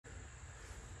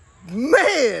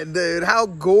Man, dude, how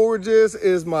gorgeous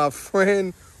is my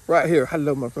friend right here?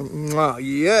 Hello, my friend. Mwah,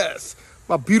 yes,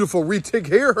 my beautiful retic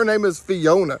here. Her name is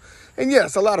Fiona. And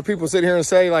yes, a lot of people sit here and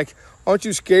say, like, aren't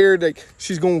you scared that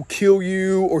she's going to kill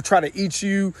you or try to eat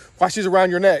you while she's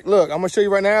around your neck? Look, I'm going to show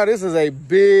you right now. This is a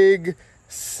big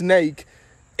snake.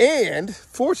 And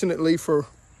fortunately for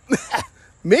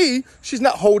me, she's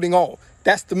not holding on.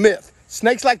 That's the myth.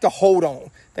 Snakes like to hold on.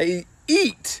 They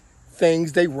eat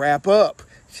things they wrap up.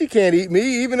 She can't eat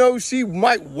me, even though she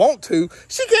might want to.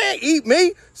 She can't eat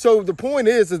me. So the point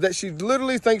is that she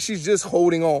literally thinks she's just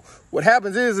holding on. What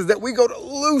happens is that we go to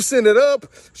loosen it up.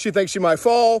 She thinks she might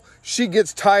fall. She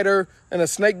gets tighter, and a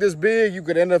snake this big, you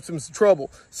could end up in some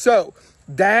trouble. So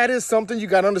that is something you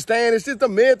got to understand. It's just a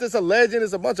myth. It's a legend.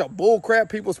 It's a bunch of bull crap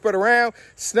people spread around.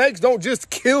 Snakes don't just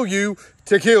kill you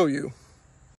to kill you.